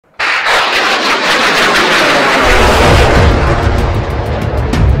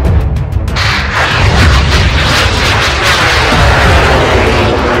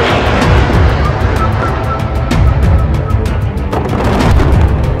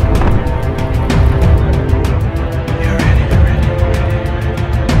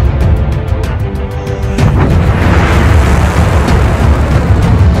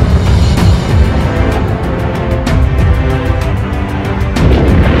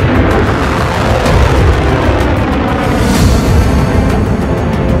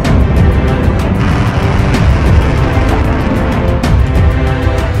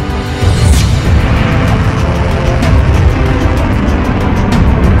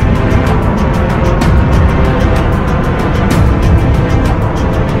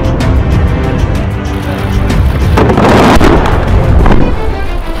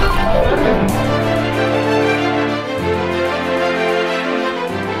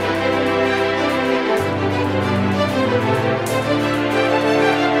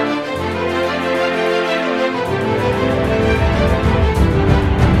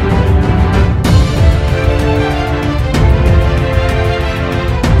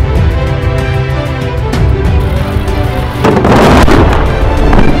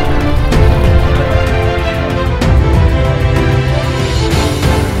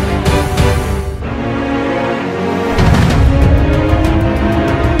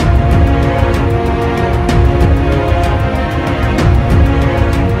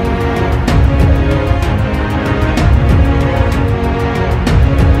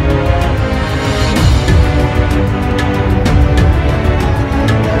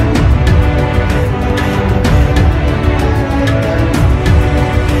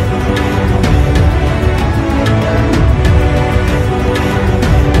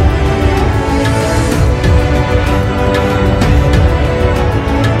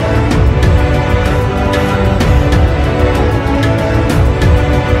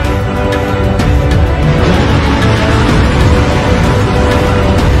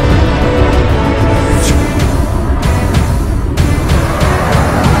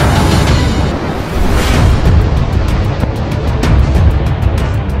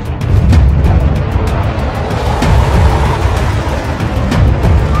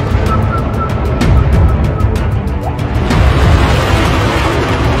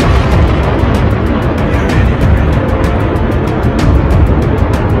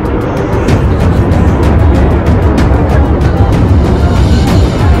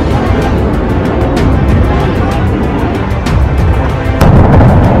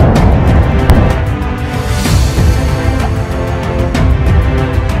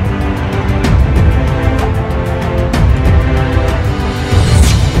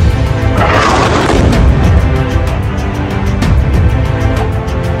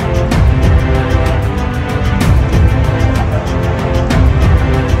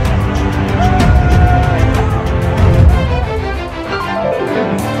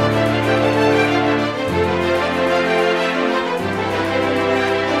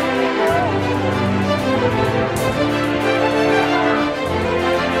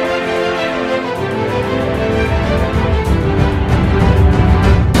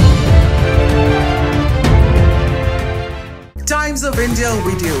India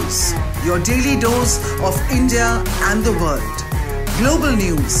videos, your daily dose of India and the world. Global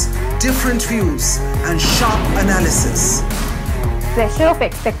news, different views, and sharp analysis. Pressure of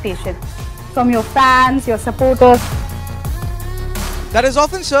expectation from your fans, your supporters. That is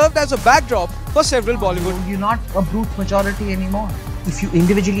often served as a backdrop for several Bollywood. You're not a brute majority anymore. If you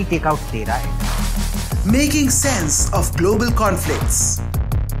individually take out Deir. Making sense of global conflicts.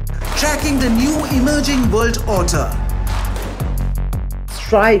 Tracking the new emerging world order.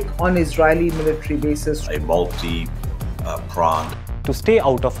 Strike on Israeli military bases. A multi-pronged. To stay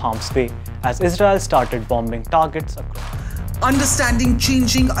out of harm's way as Israel started bombing targets across. Understanding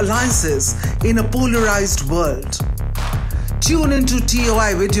changing alliances in a polarized world. Tune into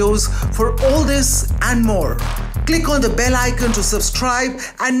TOI videos for all this and more. Click on the bell icon to subscribe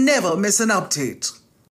and never miss an update.